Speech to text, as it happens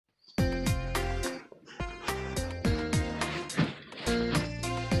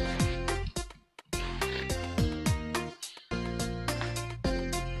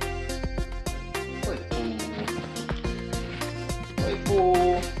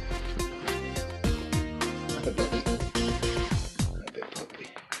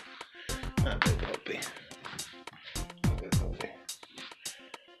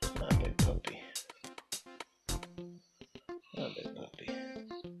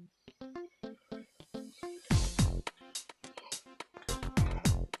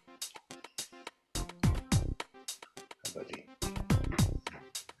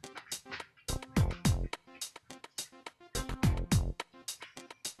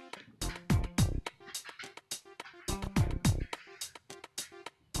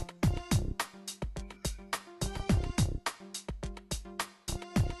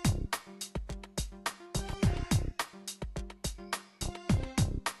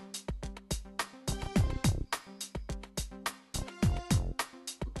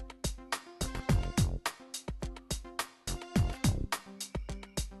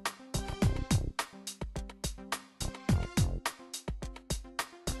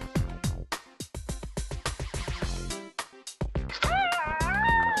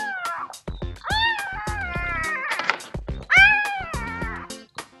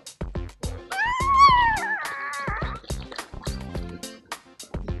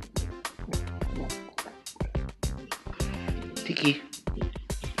Tiki.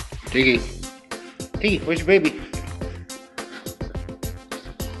 Tiki. Tiki, where's your baby?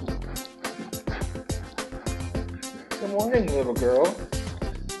 Good morning, little girl.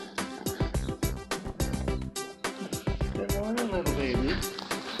 Good morning, little baby.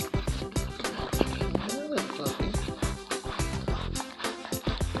 Good morning, little puppy.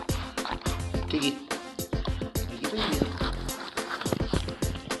 Tiki. Tiki, baby.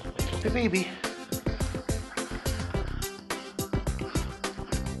 Good baby.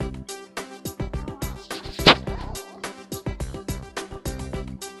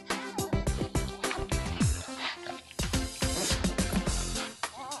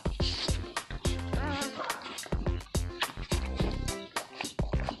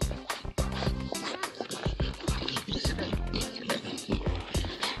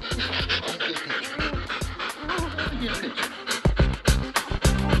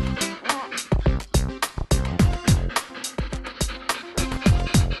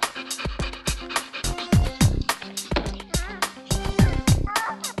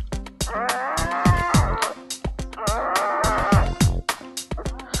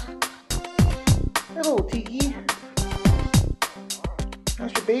 Hello, Tiki.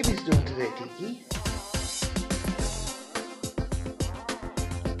 How's your babies doing today, Tiki?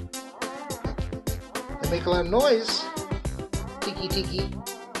 They make a lot of noise. Tiki, Tiki.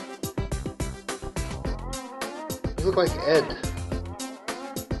 You look like Ed.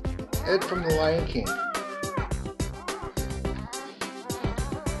 Ed from The Lion King.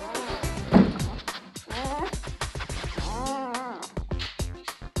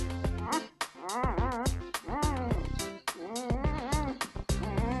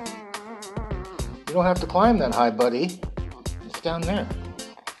 You don't have to climb that high, buddy. It's down there.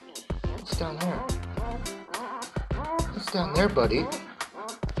 It's down there. It's down there, buddy.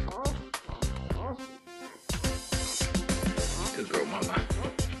 Good girl, mama.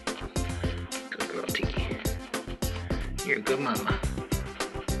 Good girl, Tiki. You're a good mama.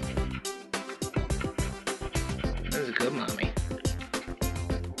 That's a good mommy.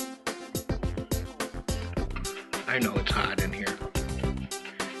 I know it's hot in here.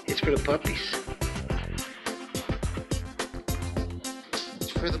 It's for the puppies.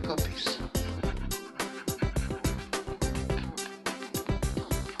 For the puppies.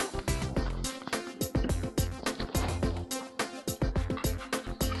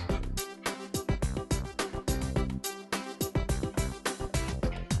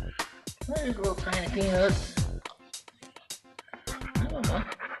 There you go, tiny peanuts. Oh,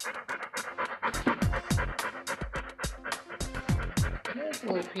 there's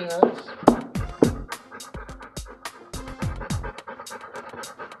little peanuts.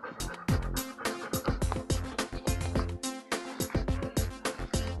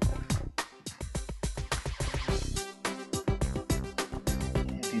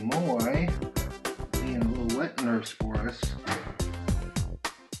 Moai being a little wet nurse for us.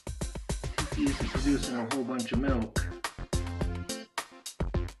 Tiki isn't producing a whole bunch of milk.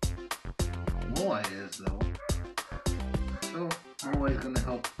 Moai is though. So Moai's gonna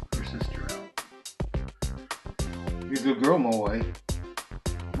help her sister out. You're a good girl, Moai.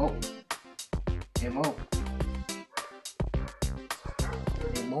 Mo. Hey Mo.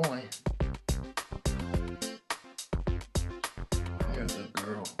 Hey Moai. You're a good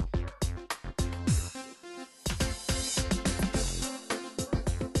girl.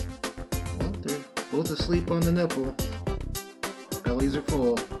 Both asleep on the nipple. Bellies are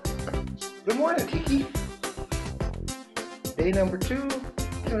full. Good morning, Tiki. Day number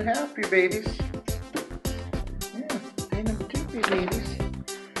 2.5 for your babies. Yeah, day number 2 for your babies.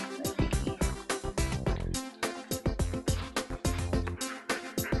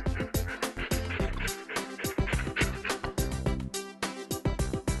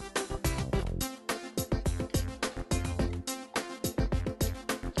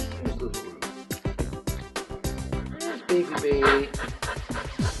 Baby baby.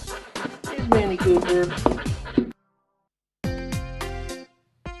 Here's Manny Cooper.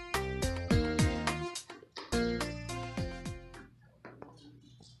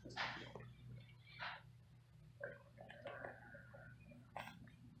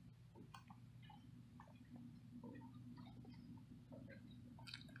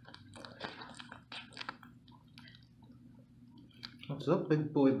 What's up,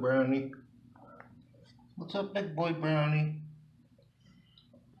 big boy Brownie? What's up, big boy Brownie?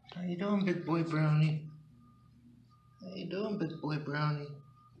 How you doing, big boy Brownie? How you doing, big boy Brownie?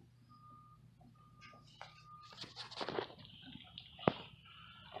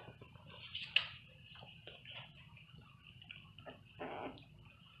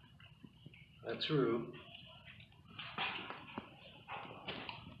 That's true.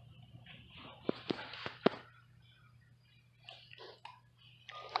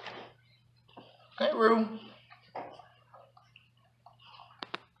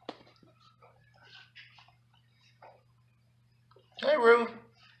 Hey, Roo.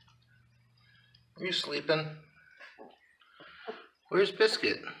 Are you sleeping? Where's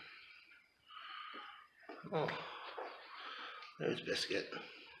Biscuit? Oh, there's Biscuit.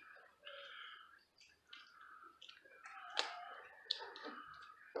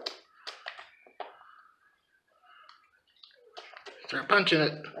 Start punching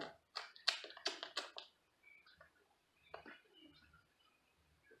it.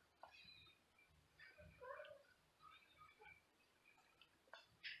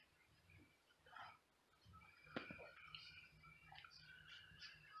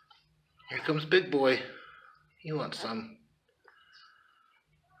 Here comes Big Boy. He wants some.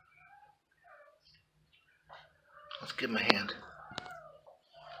 Let's give him a hand.